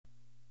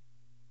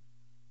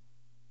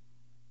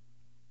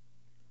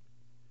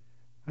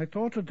I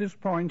thought at this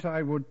point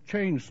I would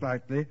change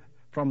slightly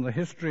from the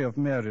history of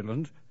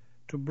Maryland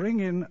to bring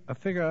in a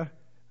figure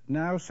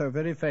now so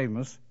very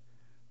famous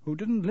who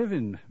didn't live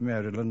in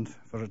Maryland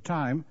for a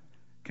time,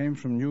 came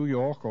from New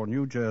York or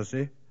New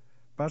Jersey,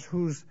 but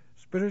whose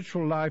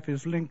spiritual life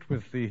is linked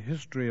with the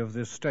history of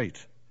this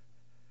state.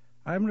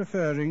 I'm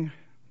referring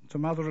to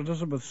Mother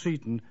Elizabeth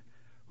Seton,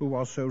 who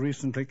was so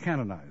recently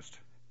canonized.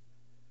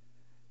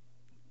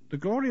 The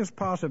glorious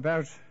part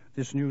about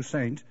this new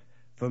saint,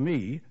 for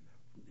me,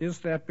 is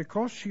that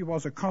because she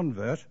was a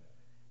convert,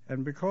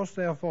 and because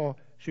therefore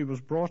she was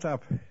brought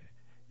up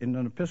in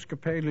an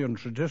Episcopalian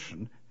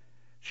tradition,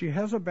 she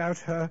has about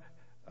her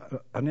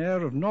an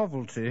air of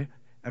novelty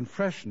and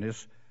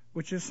freshness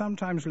which is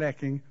sometimes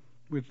lacking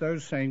with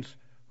those saints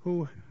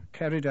who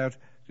carried out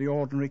the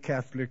ordinary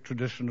Catholic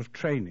tradition of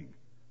training.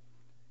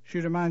 She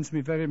reminds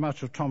me very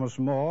much of Thomas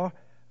More,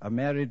 a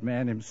married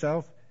man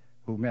himself,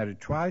 who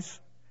married twice,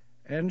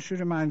 and she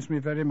reminds me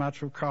very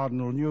much of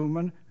Cardinal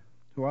Newman,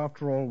 who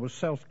after all was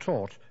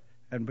self-taught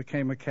and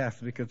became a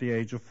Catholic at the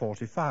age of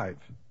 45.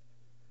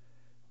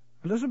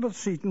 Elizabeth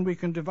Seton, we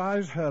can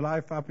divide her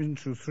life up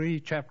into 3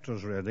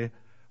 chapters really.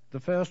 The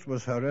first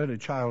was her early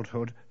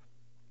childhood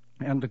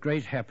and the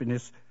great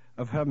happiness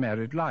of her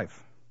married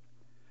life.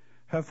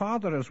 Her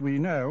father, as we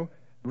know,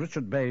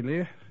 Richard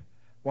Bailey,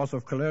 was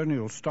of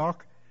colonial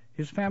stock.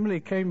 His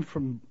family came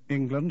from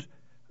England,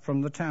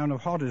 from the town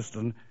of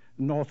Hoddesdon,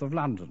 north of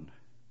London,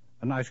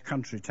 a nice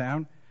country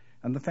town,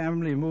 and the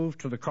family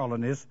moved to the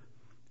colonies,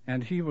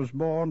 and he was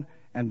born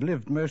and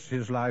lived most of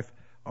his life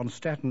on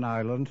Staten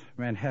Island,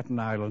 Manhattan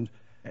Island,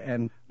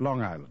 and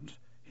Long Island.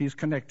 He's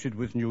connected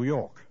with New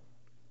York.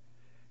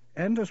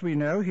 And as we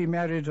know, he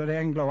married an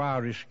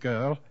Anglo-Irish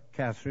girl,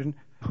 Catherine,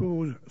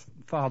 whose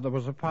father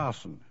was a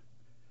parson.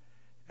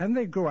 And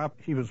they grew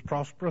up. He was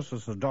prosperous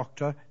as a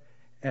doctor,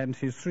 and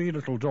his 3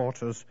 little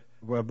daughters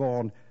were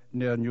born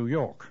near New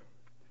York.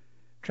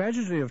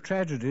 Tragedy of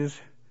tragedies,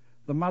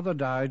 the mother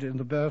died in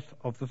the birth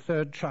of the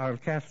 3rd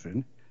child,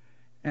 Catherine,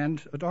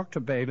 and Dr.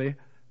 Bailey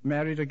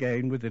married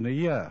again within a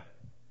year.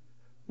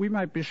 We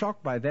might be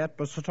shocked by that,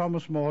 but Sir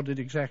Thomas More did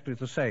exactly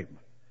the same.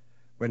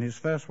 When his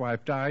first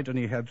wife died and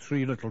he had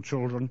 3 little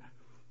children,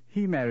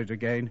 he married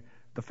again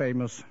the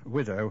famous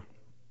widow,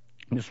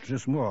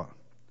 Mistress Moore.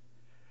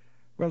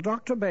 Well,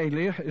 Dr.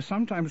 Bailey is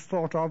sometimes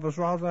thought of as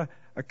rather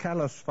a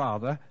callous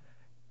father.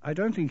 I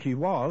don't think he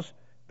was,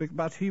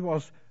 but he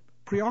was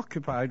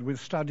preoccupied with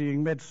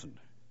studying medicine.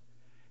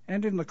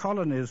 And in the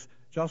colonies,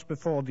 just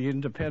before the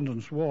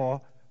Independence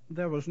War,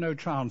 there was no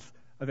chance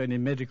of any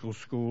medical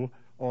school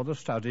or the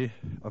study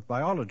of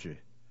biology.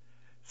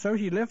 So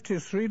he left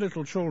his 3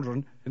 little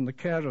children in the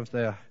care of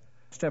their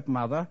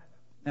stepmother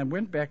and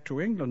went back to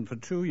England for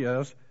 2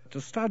 years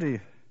to study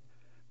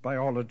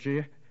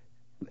biology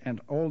and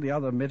all the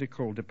other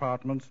medical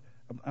departments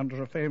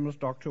under a famous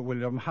Dr.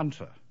 William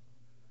Hunter.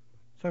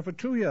 So for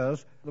 2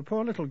 years, the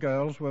poor little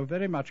girls were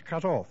very much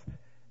cut off,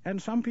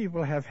 and some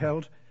people have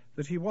held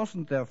that he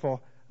wasn't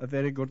therefore a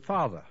very good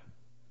father.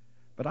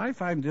 But I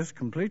find this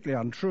completely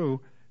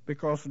untrue,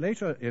 because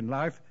later in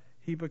life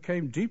he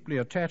became deeply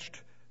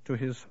attached to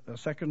his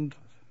second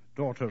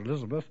daughter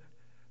Elizabeth,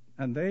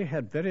 and they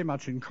had very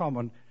much in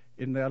common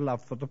in their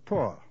love for the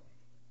poor.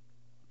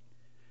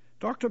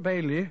 Dr.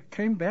 Bailey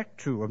came back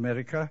to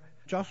America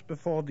just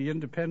before the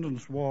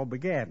Independence War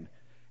began,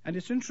 and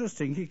it's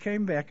interesting, he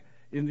came back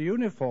in the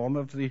uniform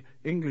of the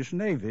English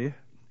Navy.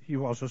 He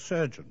was a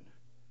surgeon.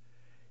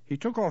 He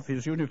took off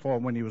his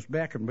uniform when he was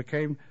back and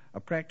became a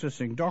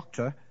practicing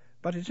doctor,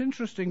 but it's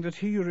interesting that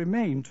he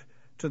remained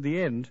to the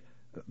end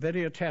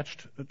very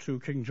attached to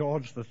King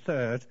George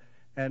III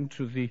and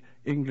to the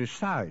English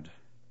side.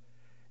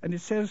 And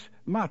it says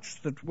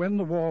much that when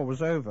the war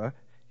was over,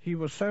 he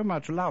was so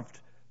much loved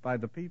by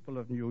the people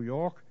of New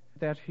York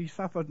that he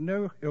suffered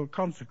no ill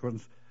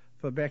consequence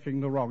for backing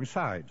the wrong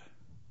side.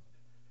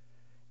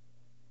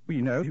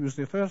 We know he was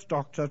the first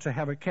doctor to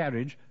have a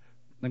carriage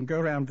and go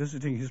around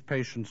visiting his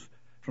patients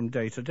from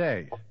day to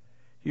day.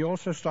 He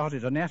also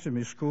started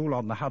anatomy school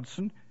on the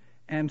Hudson,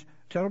 and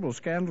terrible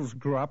scandals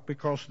grew up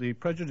because the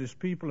prejudiced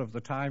people of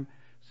the time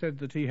said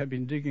that he had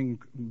been digging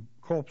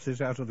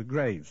corpses out of the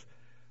graves.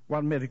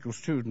 One medical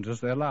student, as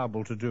they're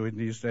liable to do in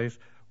these days,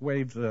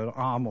 waved their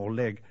arm or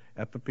leg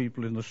at the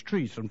people in the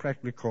street and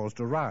practically caused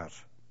a riot.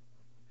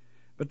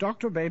 But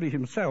Dr. Bailey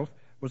himself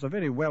was a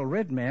very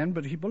well-read man,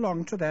 but he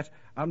belonged to that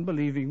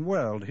unbelieving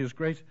world. His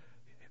great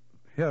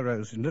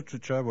heroes in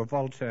literature were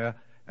Voltaire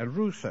and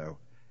Rousseau.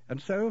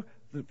 And so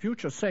the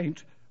future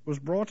saint was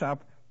brought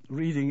up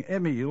reading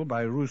Emile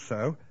by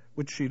Rousseau,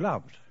 which she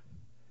loved.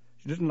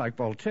 She didn't like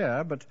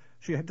Voltaire, but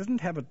she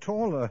didn't have at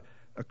all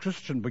a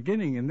Christian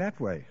beginning in that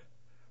way.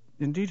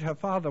 Indeed, her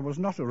father was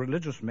not a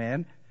religious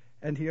man,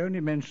 and he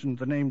only mentioned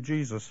the name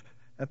Jesus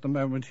at the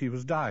moment he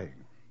was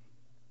dying.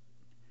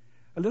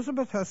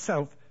 Elizabeth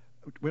herself,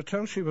 we're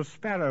told she was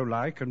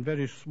sparrow-like and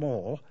very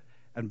small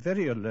and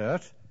very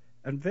alert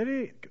and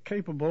very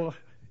capable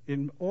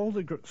in all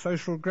the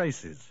social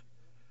graces.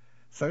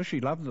 So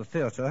she loved the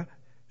theatre,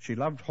 she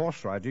loved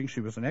horse riding, she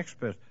was an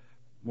expert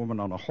woman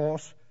on a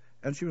horse,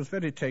 and she was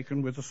very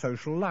taken with the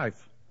social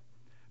life.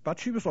 But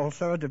she was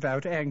also a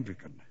devout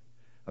Anglican,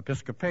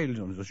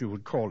 Episcopalian, as you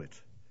would call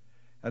it.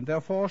 And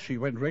therefore she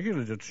went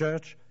regularly to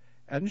church,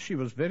 and she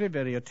was very,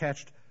 very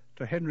attached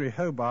to Henry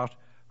Hobart,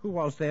 who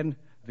was then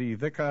the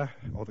vicar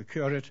or the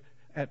curate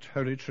at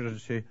Holy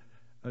Trinity,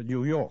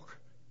 New York.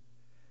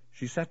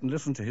 She sat and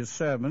listened to his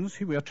sermons.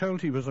 We are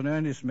told he was an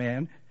earnest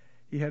man.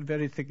 He had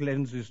very thick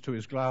lenses to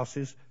his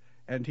glasses,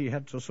 and he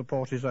had to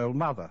support his old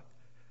mother.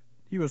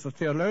 He was a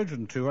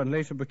theologian too, and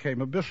later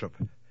became a bishop.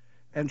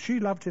 And she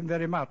loved him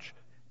very much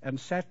and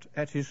sat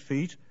at his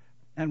feet,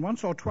 and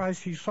once or twice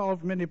he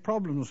solved many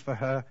problems for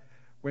her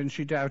when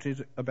she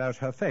doubted about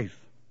her faith.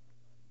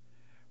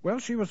 Well,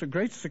 she was a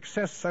great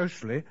success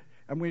socially,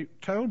 and we're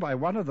told by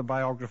one of the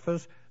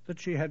biographers that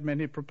she had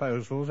many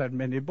proposals and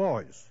many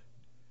boys.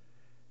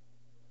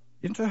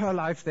 Into her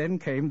life then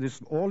came this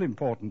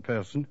all-important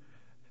person,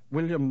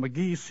 William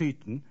Magee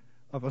Seton,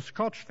 of a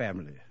Scotch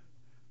family.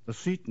 The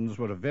Setons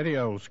were a very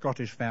old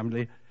Scottish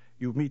family.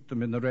 You meet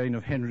them in the reign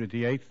of Henry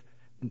VIII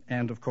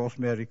and, of course,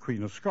 Mary,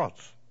 Queen of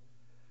Scots.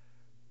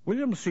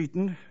 William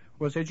Seton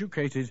was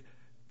educated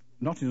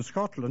not in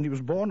Scotland. He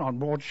was born on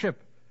board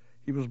ship.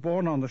 He was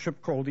born on the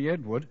ship called the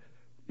Edward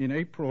in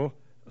April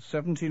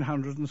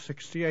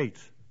 1768.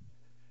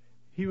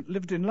 He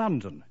lived in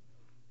London.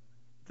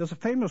 There's a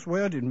famous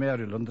word in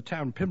Maryland, the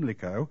town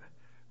Pimlico,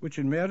 which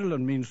in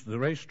Maryland means the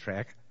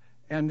racetrack,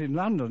 and in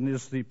London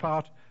is the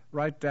part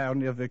right down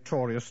near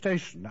Victoria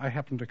Station. I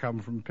happen to come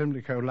from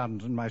Pimlico,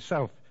 London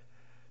myself,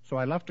 so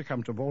I love to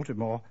come to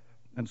Baltimore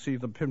and see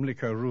the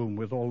Pimlico room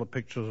with all the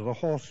pictures of the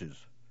horses.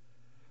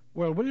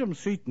 Well, William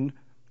Seton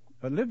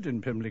lived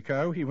in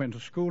Pimlico. He went to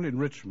school in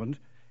Richmond.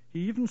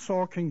 He even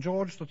saw King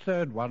George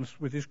III once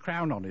with his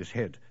crown on his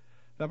head.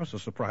 That was a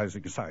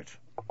surprising sight.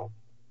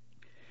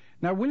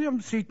 Now,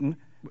 William Seton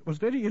was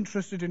very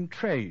interested in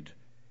trade.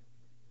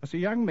 As a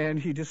young man,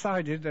 he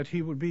decided that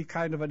he would be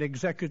kind of an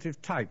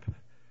executive type,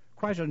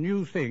 quite a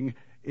new thing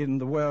in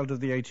the world of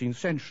the 18th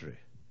century.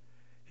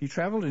 He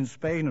traveled in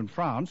Spain and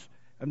France,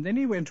 and then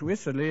he went to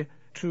Italy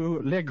to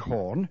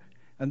Leghorn,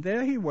 and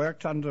there he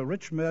worked under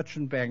rich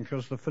merchant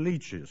bankers, the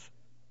Felicis.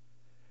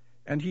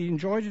 And he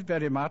enjoyed it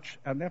very much,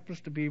 and that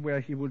was to be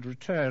where he would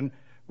return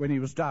when he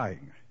was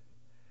dying.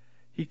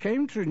 He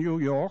came to New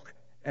York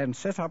and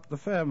set up the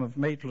firm of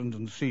Maitland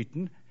and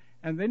Seton,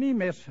 and then he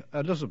met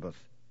Elizabeth,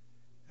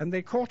 and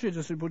they courted,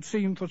 as it would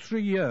seem, for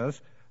 3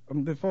 years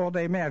before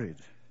they married.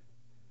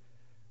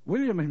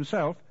 William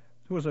himself,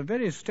 who was a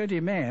very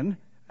steady man,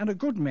 and a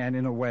good man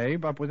in a way,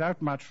 but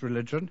without much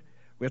religion,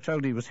 we're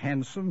told he was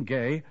handsome,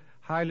 gay,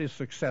 highly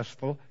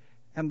successful,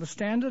 and the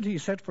standard he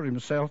set for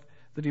himself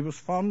that he was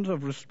fond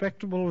of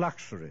respectable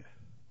luxury.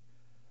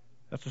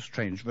 That's a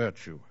strange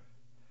virtue.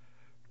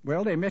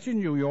 Well, they met in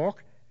New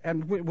York,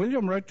 and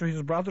William wrote to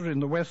his brother in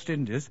the West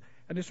Indies,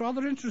 and it's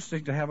rather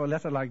interesting to have a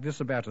letter like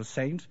this about a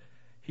saint.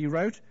 He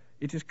wrote,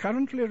 "It is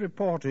currently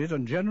reported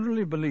and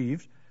generally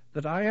believed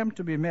that I am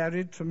to be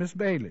married to Miss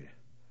Bailey,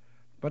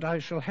 but I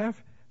shall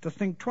have to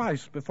think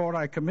twice before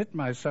I commit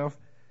myself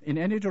in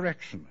any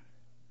direction.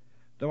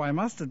 Though I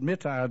must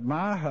admit I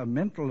admire her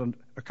mental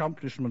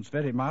accomplishments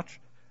very much,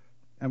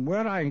 and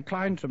were I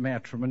inclined to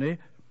matrimony,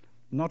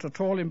 not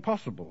at all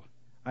impossible,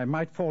 I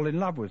might fall in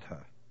love with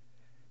her.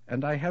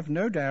 And I have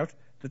no doubt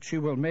that she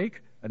will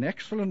make an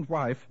excellent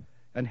wife,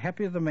 and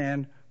happy the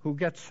man who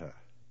gets her."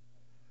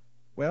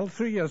 Well,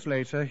 3 years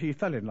later, he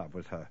fell in love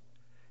with her,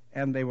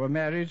 and they were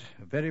married,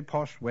 a very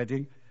posh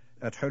wedding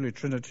at Holy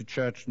Trinity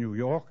Church, New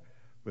York,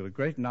 with a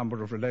great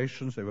number of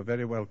relations. They were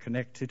very well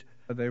connected.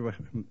 They were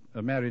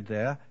married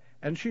there,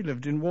 and she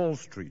lived in Wall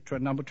Street,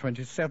 number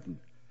 27.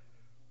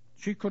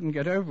 She couldn't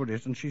get over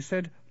it, and she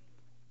said,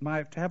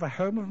 to have a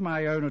home of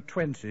my own at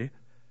 20,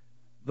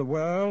 the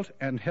world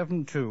and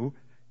heaven too,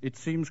 it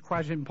seems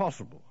quite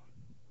impossible.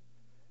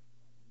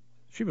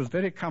 She was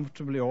very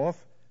comfortably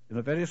off in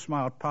a very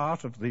smart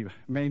part of the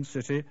main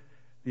city.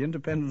 The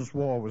Independence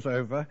War was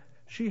over.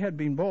 She had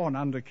been born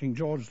under King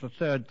George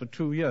III for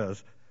 2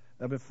 years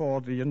before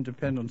the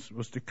independence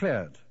was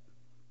declared.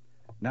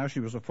 Now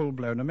she was a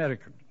full-blown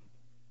American.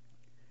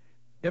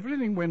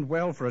 Everything went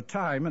well for a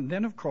time, and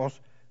then, of course,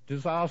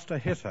 disaster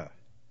hit her.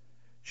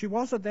 She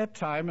was at that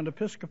time an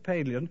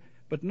Episcopalian,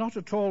 but not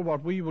at all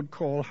what we would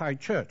call high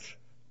church.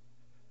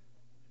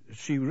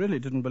 She really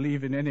didn't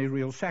believe in any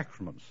real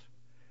sacraments.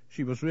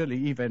 She was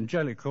really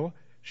evangelical.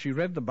 She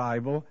read the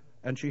Bible,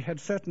 and she had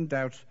certain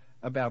doubts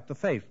about the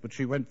faith, but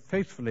she went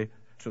faithfully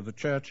to the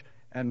church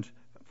and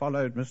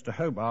followed Mr.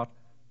 Hobart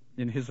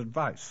in his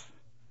advice.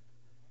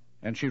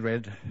 And she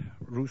read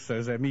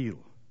Rousseau's Emile,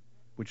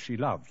 which she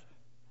loved.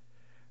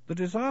 The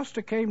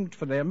disaster came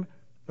for them,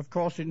 of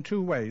course, in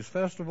 2 ways.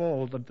 First of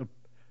all, that the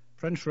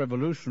French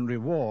Revolutionary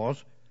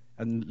Wars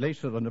and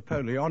later the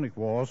Napoleonic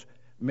Wars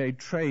made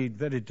trade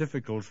very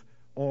difficult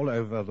all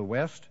over the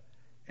West,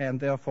 and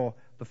therefore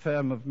the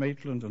firm of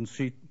Maitland and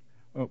Seton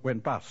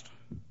went bust.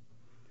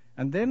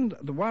 And then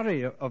the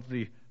worry of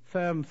the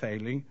firm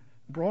failing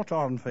brought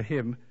on for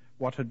him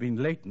what had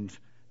been latent,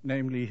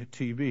 namely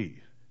TB.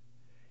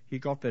 He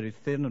got very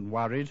thin and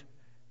worried,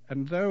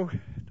 and though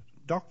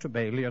Dr.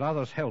 Bailey and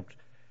others helped,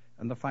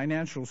 and the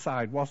financial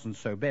side wasn't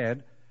so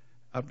bad.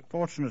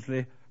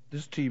 Unfortunately,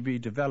 this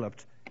TB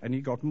developed, and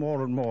he got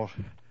more and more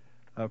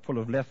full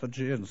of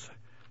lethargy and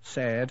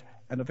sad,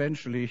 and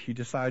eventually he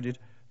decided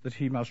that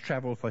he must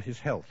travel for his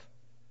health.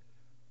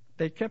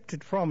 They kept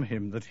it from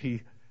him that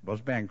he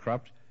was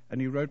bankrupt, and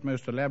he wrote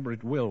most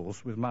elaborate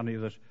wills with money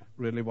that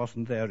really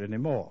wasn't there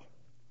anymore.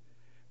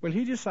 Well,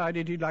 he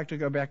decided he'd like to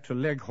go back to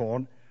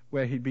Leghorn,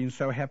 where he'd been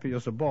so happy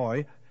as a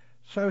boy.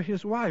 So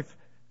his wife,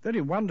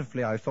 very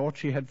wonderfully, I thought,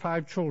 she had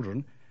 5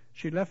 children.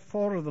 She left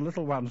 4 of the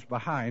little ones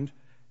behind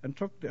and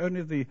took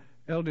only the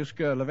eldest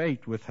girl of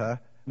 8 with her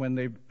when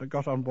they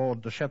got on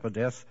board the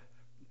Shepherdess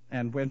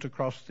and went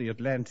across the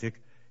Atlantic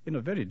in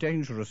a very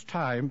dangerous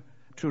time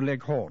to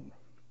Leghorn.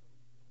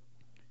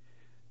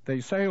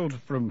 They sailed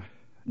from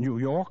New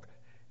York,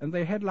 and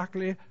they had,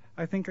 luckily,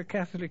 I think, a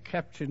Catholic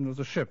captain of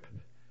the ship,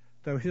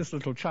 though his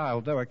little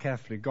child, though a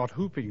Catholic, got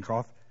whooping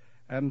cough,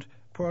 and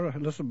poor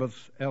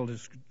Elizabeth's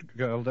eldest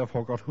girl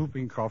therefore got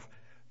whooping cough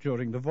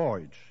during the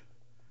voyage.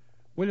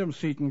 William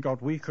Seton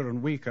got weaker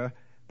and weaker,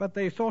 but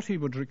they thought he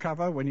would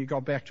recover when he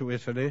got back to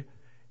Italy.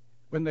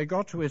 When they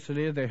got to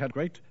Italy, they had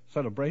great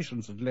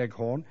celebrations at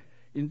Leghorn.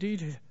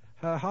 Indeed,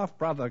 her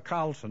half-brother,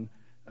 Carlton,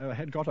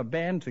 had got a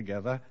band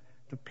together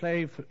to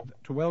play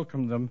to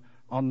welcome them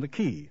on the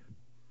quay.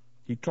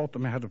 He taught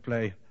them how to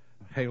play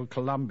Hail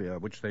Columbia,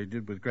 which they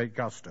did with great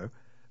gusto.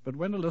 But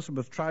when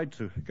Elizabeth tried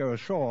to go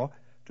ashore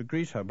to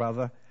greet her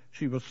brother,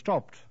 she was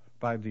stopped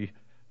by the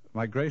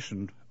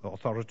migration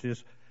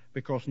authorities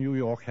because New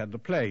York had the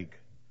plague.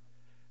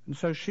 And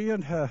so she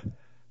and her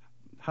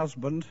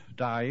husband,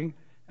 dying,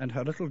 and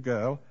her little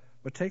girl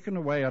were taken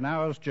away an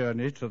hour's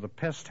journey to the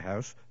pest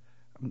house,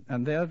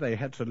 and there they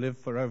had to live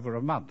for over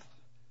a month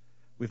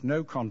with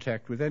no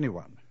contact with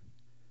anyone.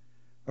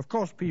 Of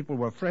course, people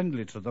were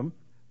friendly to them.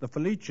 The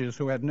Felices,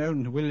 who had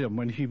known William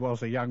when he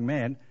was a young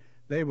man,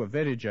 they were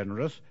very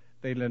generous.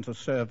 They lent a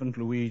servant,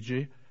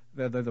 Luigi.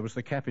 There was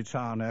the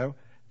Capitano.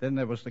 Then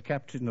there was the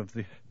captain of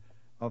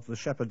the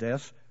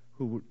Shepherdess,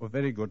 who were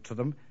very good to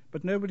them.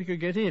 But nobody could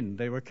get in.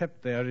 They were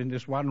kept there in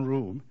this one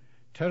room,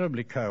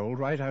 terribly cold,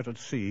 right out at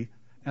sea.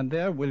 And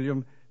there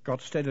William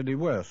got steadily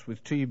worse,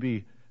 with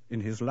TB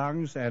in his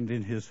lungs and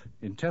in his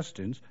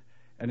intestines,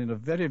 and in a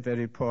very,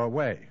 very poor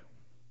way.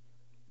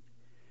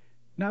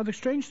 Now, the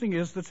strange thing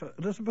is that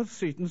Elizabeth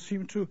Seton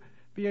seemed to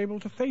be able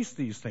to face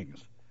these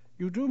things.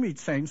 You do meet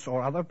saints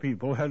or other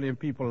people, holy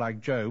people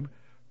like Job,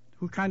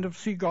 who kind of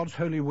see God's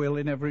holy will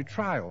in every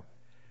trial.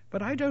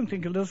 But I don't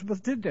think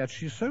Elizabeth did that.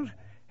 She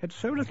had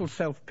so little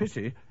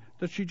self-pity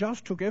that she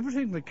just took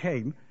everything that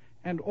came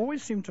and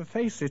always seemed to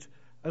face it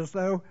as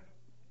though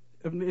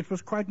it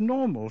was quite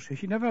normal.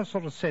 She never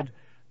sort of said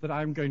that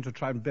I'm going to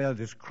try and bear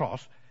this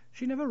cross.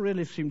 She never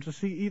really seemed to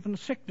see even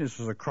sickness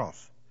as a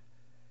cross.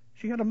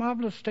 She had a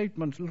marvelous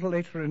statement a little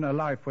later in her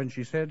life when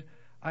she said,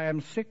 "I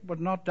am sick but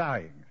not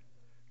dying,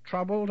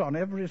 troubled on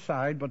every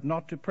side but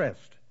not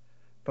depressed,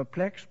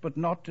 perplexed but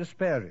not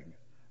despairing,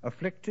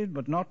 afflicted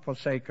but not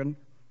forsaken,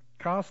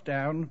 cast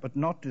down but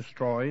not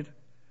destroyed,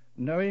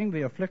 knowing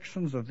the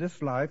afflictions of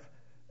this life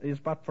is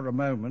but for a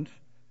moment,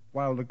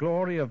 while the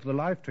glory of the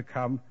life to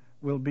come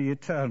will be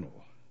eternal."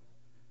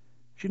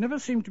 She never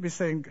seemed to be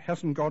saying,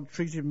 "Hasn't God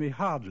treated me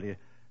hardly?"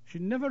 She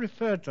never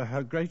referred to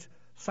her great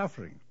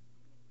suffering.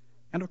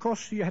 And of course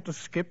she had to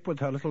skip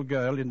with her little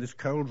girl in this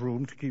cold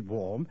room to keep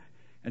warm,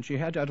 and she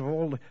had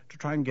to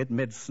try and get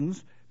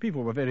medicines.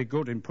 People were very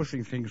good in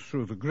pushing things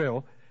through the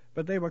grill,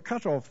 but they were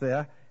cut off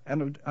there,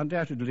 and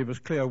undoubtedly it was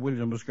clear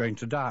William was going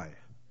to die.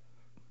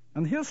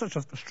 And here's such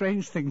a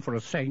strange thing for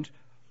a saint.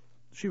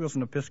 She was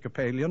an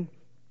Episcopalian.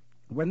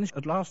 When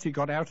at last he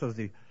got out of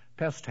the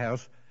pest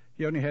house,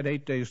 he only had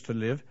 8 days to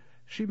live,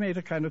 she made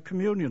a kind of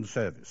communion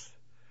service.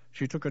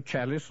 She took a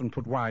chalice and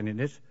put wine in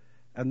it,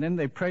 and then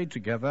they prayed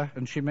together,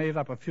 and she made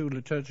up a few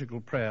liturgical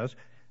prayers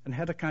and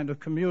had a kind of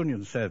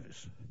communion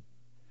service.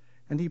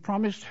 And he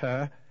promised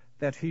her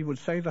that he would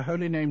say the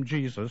holy name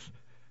Jesus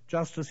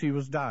just as he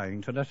was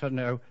dying, to let her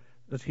know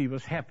that he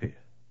was happy.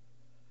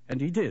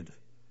 And he did.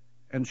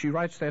 And she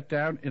writes that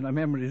down in her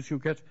memories. You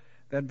get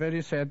that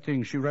very sad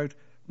thing. She wrote,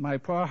 "My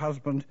poor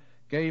husband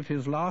gave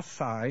his last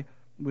sigh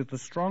with the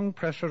strong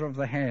pressure of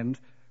the hand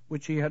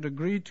which he had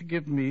agreed to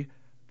give me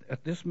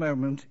at this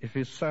moment if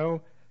his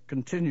soul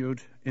continued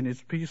in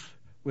its peace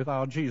with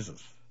our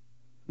Jesus."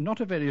 Not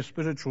a very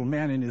spiritual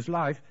man in his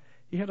life,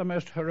 he had a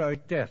most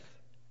heroic death.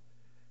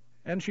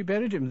 And she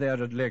buried him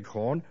there at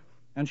Leghorn,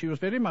 and she was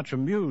very much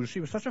amused. She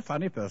was such a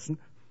funny person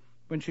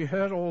when she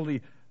heard all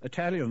the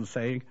Italians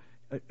saying,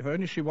 if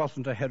only she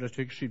wasn't a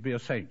heretic, she'd be a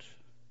saint.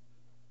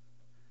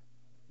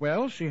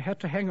 Well, she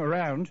had to hang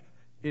around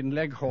in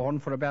Leghorn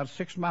for about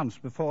 6 months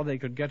before they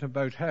could get a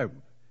boat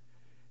home.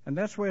 And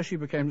that's where she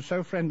became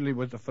so friendly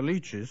with the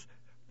Felices.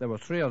 There were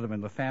 3 of them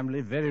in the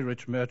family, very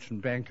rich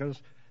merchant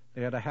bankers.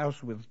 They had a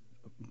house with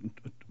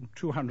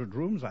 200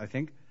 rooms, I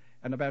think,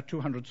 and about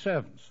 200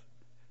 servants.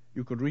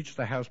 You could reach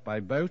the house by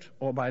boat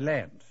or by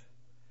land.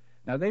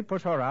 Now, they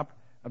put her up,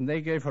 and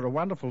they gave her a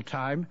wonderful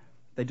time.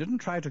 They didn't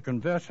try to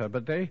convert her,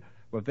 but they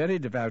were very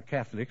devout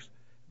Catholics.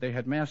 They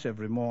had Mass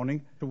every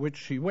morning, to which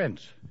she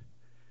went.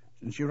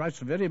 And she writes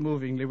very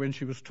movingly when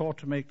she was taught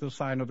to make the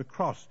sign of the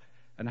cross,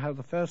 and how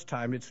the first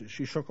time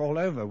she shook all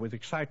over with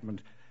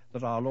excitement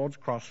that our Lord's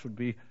cross would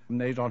be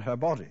made on her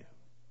body.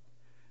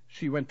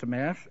 She went to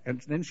Mass,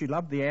 and then she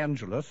loved the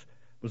Angelus,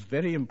 was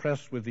very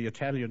impressed with the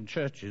Italian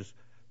churches,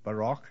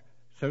 Baroque,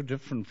 so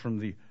different from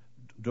the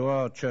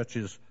door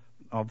churches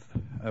of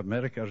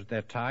America at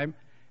that time,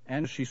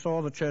 and she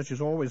saw the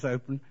churches always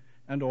open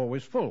and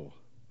always full.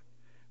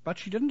 But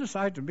she didn't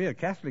decide to be a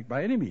Catholic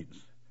by any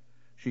means.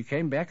 She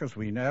came back, as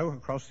we know,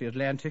 across the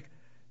Atlantic,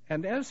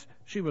 and as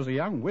she was a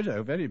young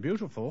widow, very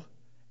beautiful,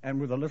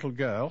 and with a little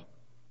girl,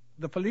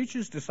 the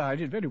Felices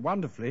decided very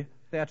wonderfully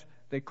that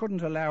they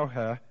couldn't allow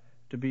her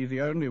to be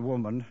the only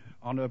woman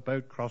on a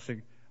boat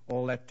crossing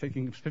all that,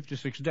 taking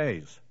 56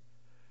 days.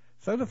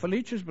 So the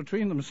Felices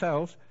between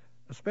themselves,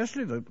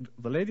 especially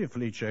the Lady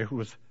Felice, who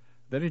was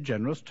very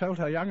generous, told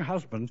her young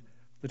husband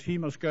that he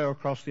must go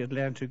across the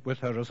Atlantic with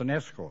her as an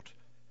escort.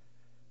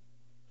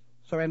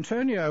 So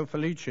Antonio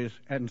Felice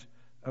and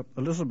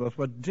Elizabeth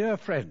were dear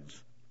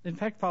friends. In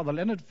fact, Father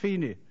Leonard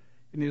Feeney,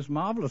 in his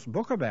marvelous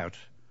book about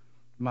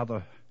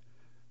Mother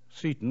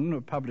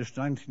Seton, published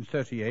in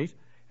 1938,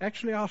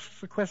 actually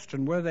asks the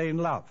question, were they in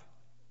love?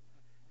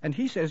 And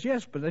he says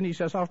yes, but then he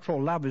says, after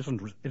all, love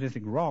isn't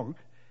anything wrong,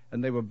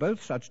 and they were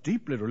both such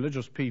deeply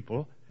religious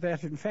people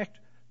that, in fact,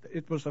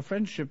 it was a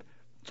friendship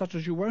such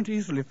as you won't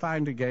easily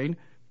find again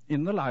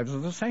in the lives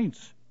of the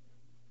saints.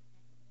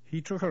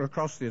 He took her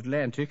across the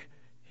Atlantic.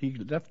 He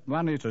left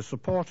money to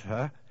support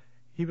her.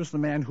 He was the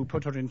man who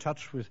put her in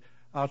touch with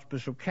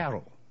Archbishop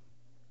Carroll.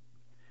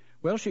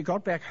 Well, she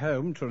got back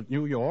home to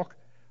New York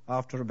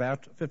after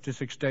about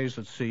 56 days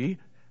at sea,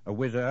 a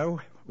widow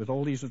with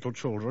all these little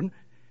children,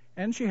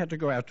 and she had to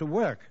go out to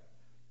work.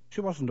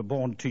 She wasn't a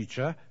born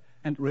teacher,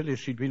 and really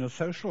she'd been a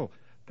social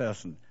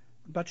person.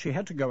 But she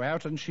had to go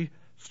out, and she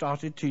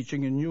started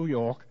teaching in New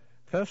York,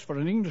 first for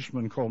an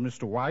Englishman called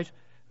Mr. White,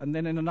 and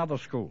then in another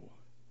school.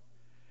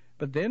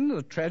 But then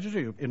the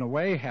tragedy, in a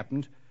way,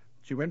 happened.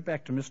 She went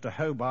back to Mr.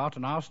 Hobart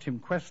and asked him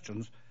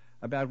questions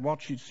about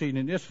what she'd seen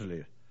in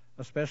Italy,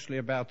 especially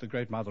about the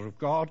great Mother of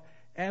God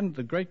and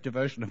the great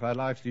devotion of her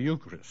life, the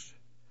Eucharist.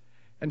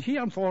 And he,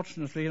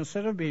 unfortunately,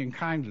 instead of being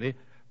kindly,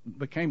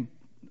 became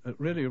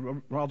really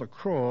rather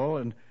cruel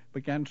and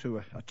began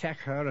to attack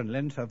her and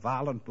lend her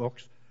violent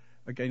books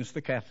against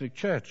the Catholic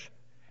Church.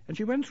 And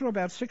she went through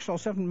about 6 or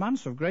 7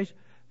 months of great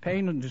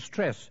pain and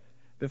distress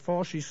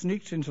before she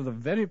sneaked into the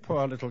very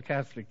poor little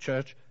Catholic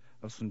Church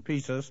of St.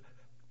 Peter's,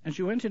 and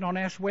she went in on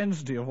Ash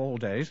Wednesday of all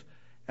days,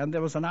 and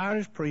there was an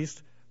Irish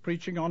priest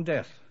preaching on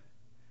death.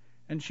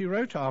 And she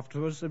wrote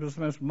afterwards it was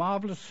the most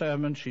marvelous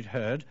sermon she'd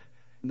heard,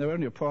 and there were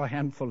only a poor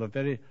handful of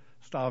very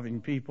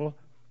starving people,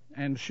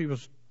 and she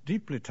was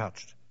deeply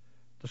touched.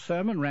 The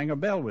sermon rang a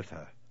bell with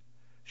her.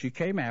 She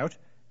came out,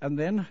 and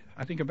then,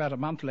 I think about a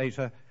month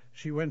later,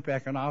 she went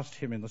back and asked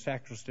him in the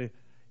sacristy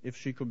if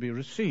she could be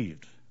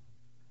received.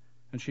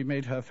 And she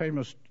made her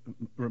famous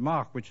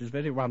remark, which is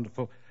very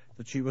wonderful,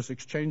 that she was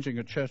exchanging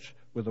a church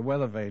with a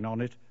weather vane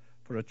on it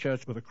for a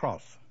church with a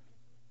cross.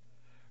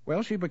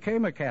 Well, she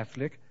became a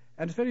Catholic,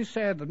 and it's very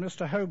sad that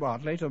Mr.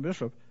 Hobart, later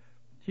bishop,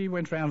 he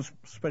went around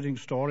spreading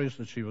stories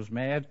that she was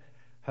mad.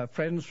 Her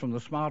friends from the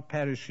smart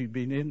parish she'd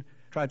been in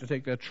tried to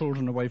take their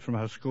children away from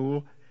her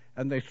school,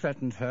 and they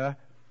threatened her.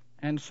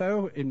 And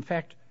so, in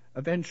fact,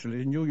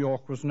 eventually New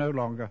York was no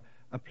longer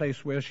a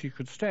place where she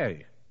could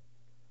stay.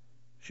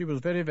 She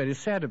was very, very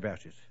sad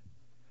about it.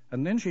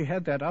 And then she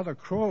had that other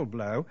cruel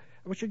blow,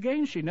 which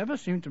again she never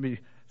seemed to be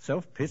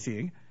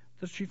self-pitying,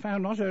 that she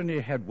found not only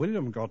had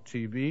William got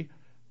TB,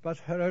 but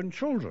her own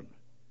children.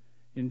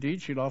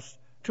 Indeed, she lost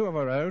 2 of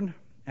her own,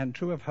 and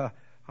 2 of her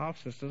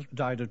half-sisters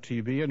died of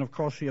TB, and of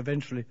course she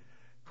eventually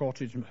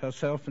caught it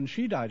herself, and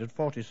she died at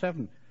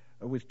 47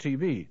 with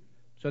TB.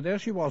 So there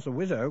she was, a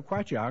widow,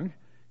 quite young,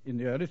 in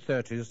the early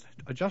 30s,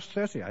 just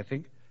 30, I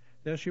think.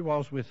 There she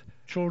was with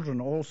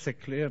children all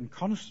sickly and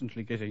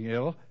constantly getting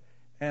ill,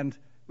 and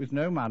with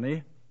no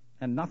money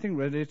and nothing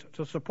really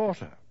to support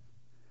her.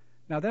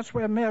 Now that's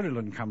where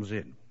Marilyn comes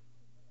in.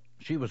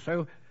 She was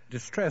so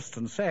distressed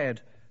and sad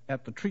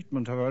at the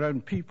treatment of her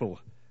own people,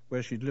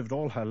 where she'd lived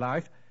all her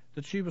life,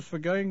 that she was for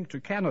going to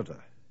Canada.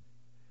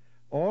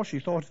 Or she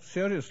thought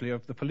seriously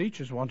of the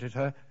Felices wanted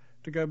her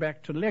to go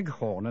back to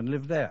Leghorn and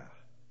live there.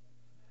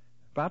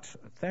 But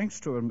thanks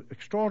to an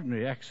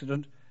extraordinary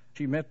accident,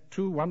 she met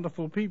 2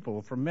 wonderful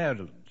people from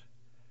Maryland.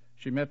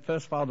 She met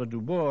first Father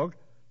Dubourg,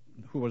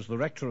 who was the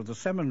rector of the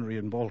seminary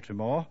in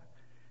Baltimore,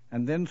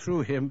 and then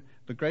through him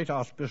the great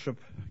Archbishop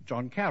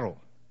John Carroll.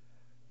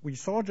 We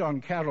saw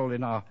John Carroll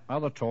in our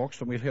other talks,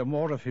 and we'll hear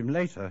more of him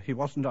later. He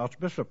wasn't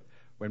Archbishop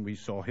when we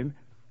saw him,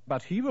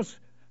 but he was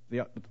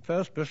the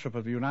first bishop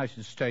of the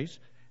United States,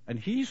 and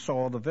he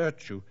saw the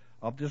virtue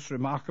of this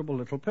remarkable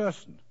little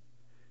person.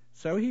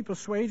 So he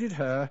persuaded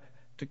her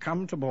to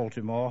come to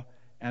Baltimore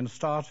and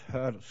start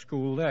her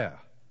school there.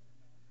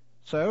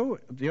 So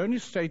the only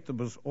state that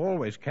was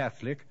always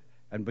Catholic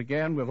and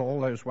began with all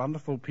those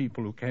wonderful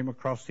people who came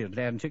across the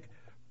Atlantic,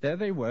 there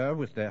they were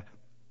with their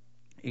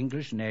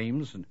English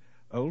names and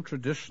old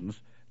traditions,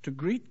 to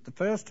greet the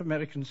first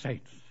American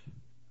saints.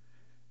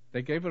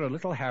 They gave her a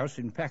little house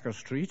in Packer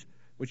Street,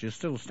 which is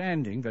still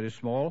standing, very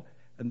small,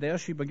 and there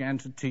she began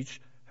to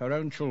teach her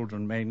own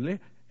children mainly,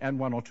 and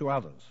one or two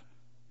others.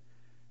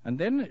 And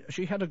then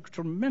she had a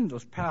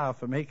tremendous power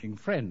for making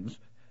friends.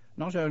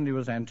 Not only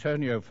was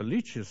Antonio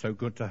Felice so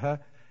good to her,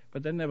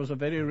 but then there was a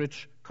very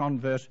rich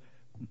convert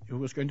who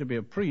was going to be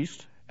a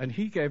priest, and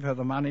he gave her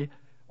the money,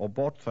 or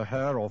bought for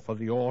her or for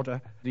the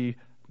order, the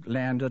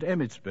land at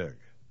Emmitsburg.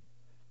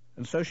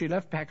 And so she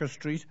left Packer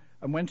Street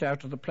and went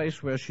out to the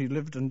place where she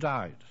lived and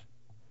died.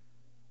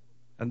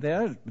 And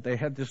there they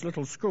had this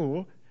little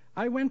school.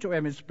 I went to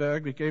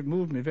Emmitsburg. It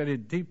moved me very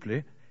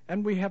deeply,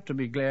 and we have to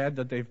be glad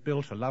that they've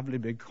built a lovely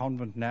big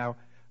convent now,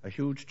 a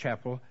huge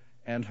chapel,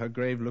 and her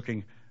grave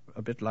looking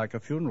a bit like a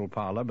funeral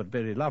parlor, but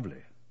very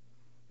lovely.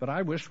 But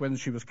I wish when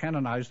she was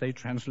canonized they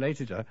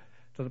translated her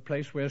to the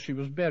place where she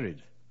was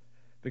buried.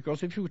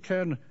 Because if you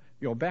turn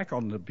your back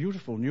on the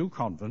beautiful new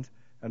convent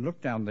and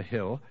look down the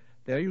hill,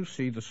 there you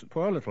see the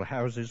poor little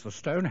houses, the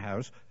stone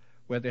house,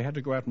 where they had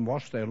to go out and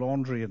wash their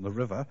laundry in the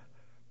river.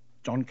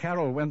 John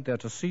Carroll went there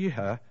to see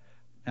her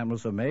and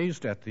was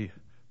amazed at the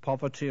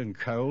poverty and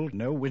cold,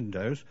 no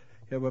windows.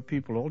 Here were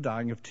people all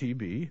dying of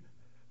TB.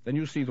 Then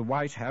you see the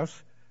White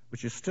House,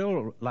 which is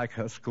still like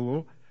her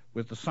school,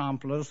 with the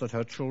samplers that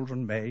her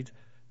children made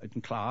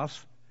in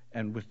class,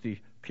 and with the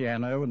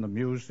piano and the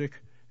music,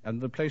 and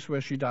the place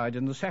where she died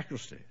in the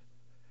sacristy.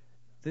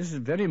 This is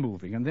very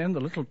moving. And then the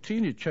little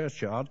teeny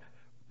churchyard,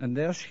 and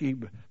there she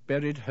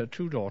buried her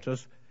two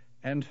daughters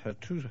and her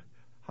two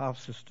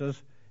half-sisters,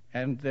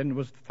 and then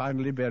was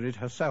finally buried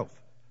herself.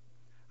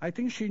 I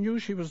think she knew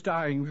she was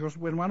dying, because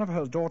when one of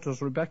her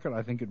daughters, Rebecca,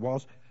 I think it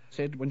was,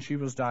 said when she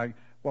was dying,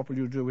 "What will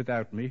you do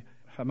without me?"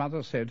 Her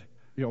mother said,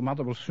 "Your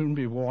mother will soon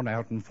be worn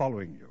out and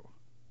following you."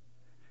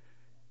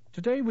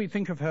 Today we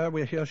think of her,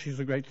 we hear she's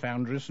a great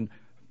foundress, and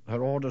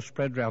her order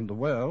spread round the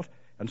world,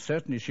 and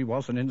certainly she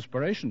was an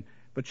inspiration,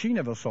 but she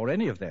never saw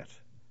any of that.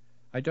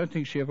 I don't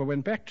think she ever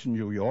went back to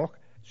New York.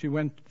 She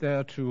went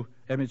there to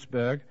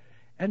Emmitsburg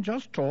and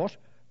just taught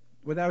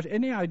without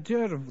any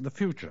idea of the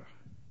future.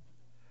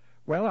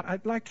 Well,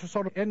 I'd like to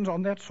sort of end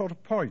on that sort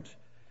of point.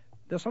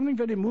 There's something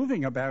very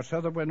moving about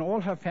her, that when all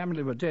her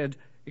family were dead,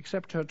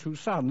 except her two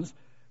sons,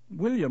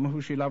 William,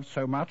 who she loved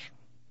so much,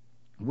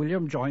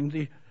 William joined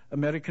the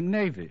American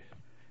Navy,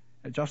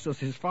 just as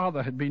his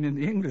father had been in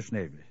the English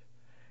Navy.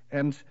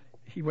 And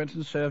he went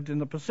and served in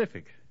the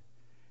Pacific.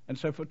 And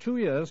so for 2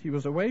 years he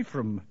was away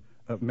from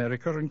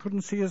America and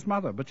couldn't see his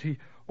mother, but he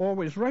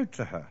always wrote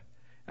to her.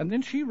 And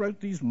then she wrote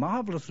these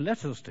marvelous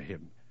letters to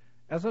him.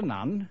 As a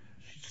nun,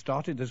 she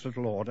started this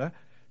little order.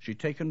 She'd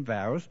taken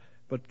vows,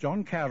 but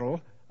John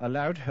Carroll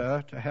allowed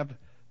her to have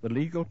the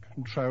legal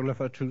control of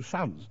her two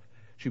sons.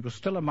 She was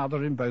still a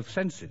mother in both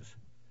senses.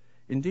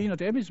 Indeed, at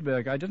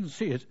Emmitsburg, I didn't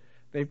see it,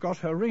 they've got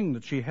her ring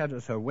that she had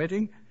at her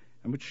wedding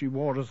and which she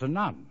wore as a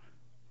nun.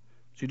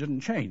 She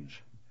didn't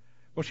change.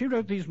 Well, she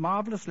wrote these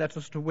marvelous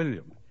letters to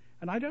William.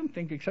 And I don't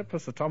think, except for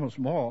Sir Thomas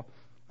More,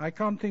 I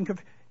can't think of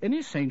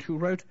any saint who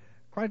wrote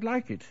quite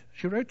like it.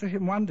 She wrote to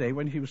him one day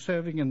when he was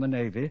serving in the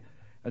Navy,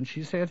 and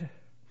she said,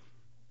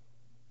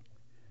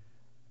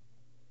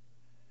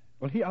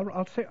 well,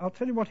 I'll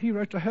tell you what he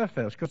wrote to her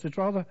first, because it's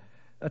rather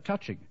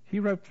touching. He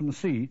wrote from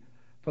sea,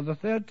 "For the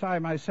third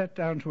time I sat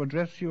down to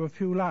address you a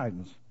few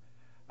lines.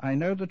 I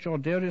know that your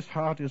dearest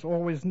heart is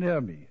always near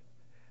me,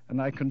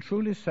 and I can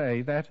truly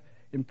say that,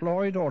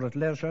 employed or at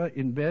leisure,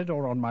 in bed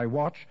or on my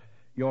watch,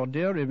 your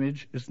dear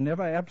image is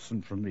never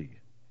absent from me."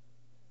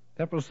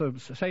 That was the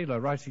sailor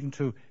writing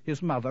to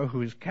his mother,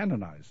 who is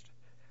canonized.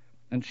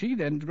 And she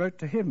then wrote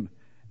to him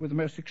with the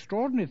most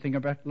extraordinary thing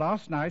about,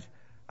 "Last night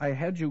I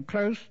had you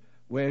close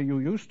where you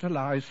used to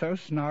lie so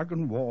snug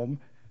and warm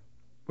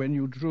when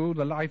you drew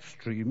the life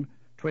stream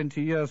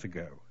 20 years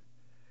ago,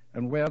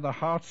 and where the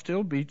heart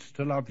still beats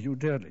to love you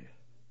dearly,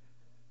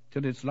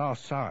 till its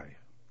last sigh,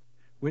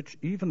 which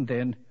even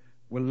then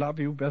will love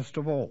you best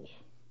of all."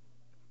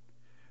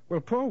 Well,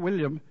 poor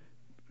William,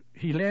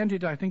 he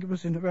landed, I think it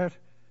was in about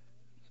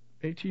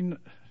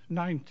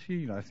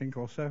 1819, I think,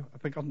 or so.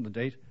 I've forgotten the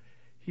date.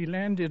 He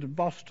landed in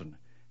Boston,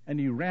 and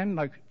he ran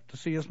like to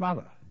see his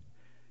mother.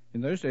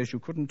 In those days, you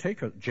couldn't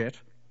take a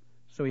jet,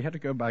 so he had to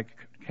go by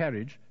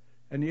carriage,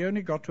 and he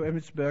only got to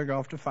Emmitsburg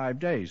after 5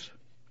 days.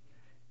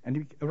 And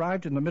he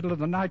arrived in the middle of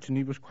the night, and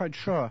he was quite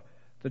sure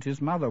that his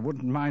mother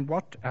wouldn't mind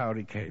what hour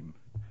he came.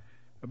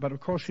 But, of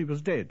course, she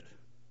was dead.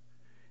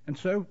 And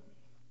so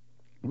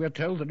we're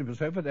told that it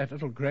was over that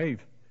little grave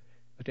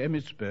at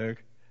Emmitsburg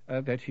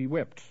that he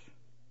wept.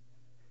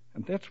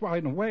 And that's why,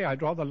 in a way,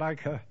 I'd rather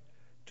like her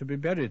to be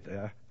buried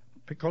there,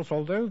 because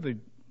although the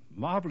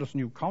marvelous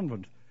new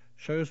convent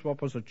shows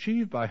what was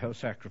achieved by her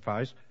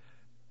sacrifice,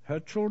 her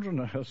children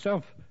and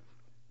herself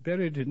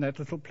buried in that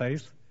little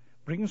place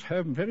brings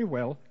home very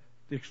well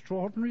the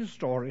extraordinary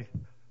story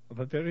of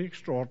a very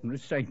extraordinary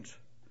saint.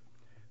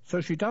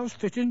 So she does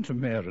fit into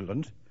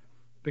Maryland,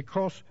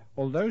 because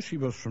although she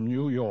was from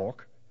New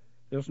York,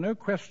 there's no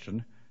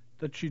question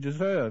that she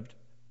deserved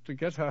to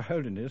get her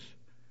holiness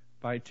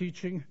by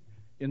teaching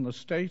in the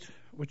state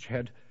which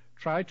had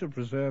tried to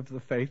preserve the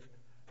faith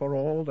for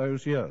all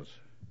those years.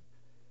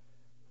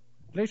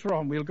 Later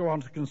on, we'll go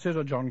on to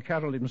consider John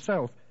Carroll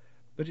himself,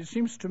 but it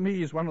seems to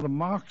me is one of the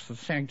marks of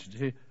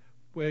sanctity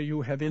where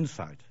you have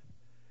insight.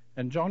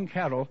 And John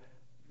Carroll,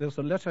 there's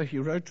a letter he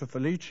wrote to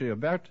Felice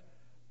about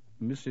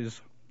Mrs.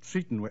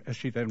 Seton, as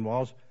she then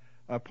was,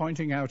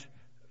 pointing out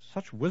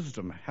such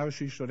wisdom, how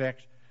she should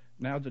act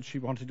now that she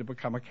wanted to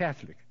become a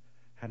Catholic,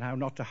 and how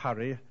not to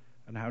hurry,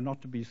 and how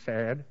not to be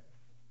sad,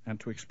 and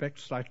to expect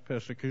slight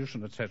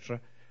persecution, etc.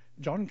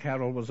 John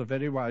Carroll was a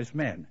very wise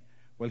man.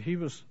 Well, he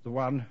was the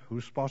one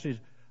who spotted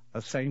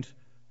a saint,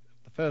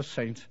 the first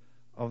saint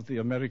of the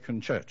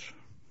American church.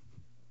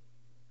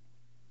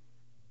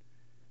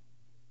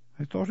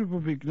 I thought it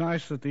would be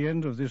nice at the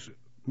end of this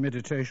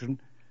meditation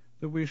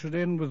that we should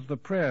end with the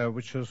prayer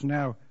which has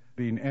now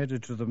been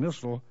added to the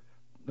missal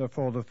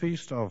for the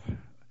feast of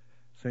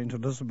St.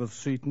 Elizabeth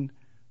Seton,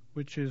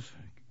 which is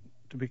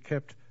to be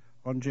kept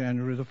on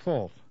January the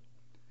 4th.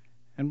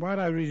 And while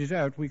I read it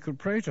out, we could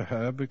pray to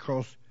her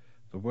because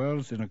the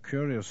world's in a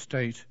curious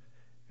state,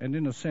 and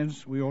in a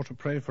sense we ought to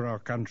pray for our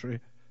country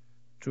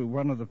to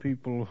one of the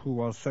people who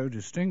was so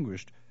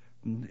distinguished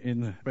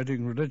in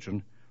spreading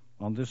religion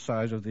on this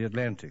side of the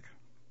Atlantic.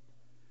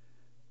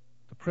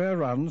 The prayer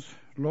runs,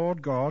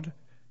 Lord God,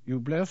 you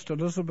blessed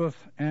Elizabeth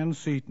Ann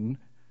Seton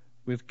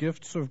with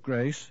gifts of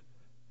grace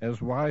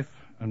as wife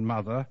and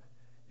mother,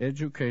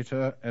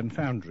 educator and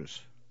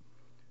foundress,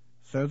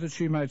 so that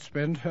she might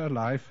spend her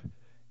life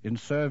in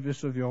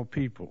service of your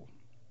people.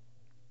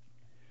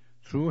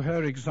 Through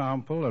her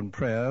example and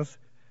prayers,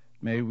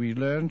 may we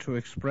learn to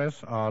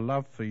express our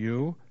love for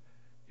you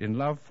in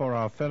love for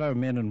our fellow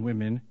men and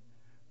women.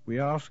 We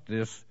ask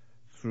this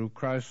through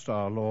Christ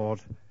our Lord.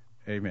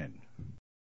 Amen.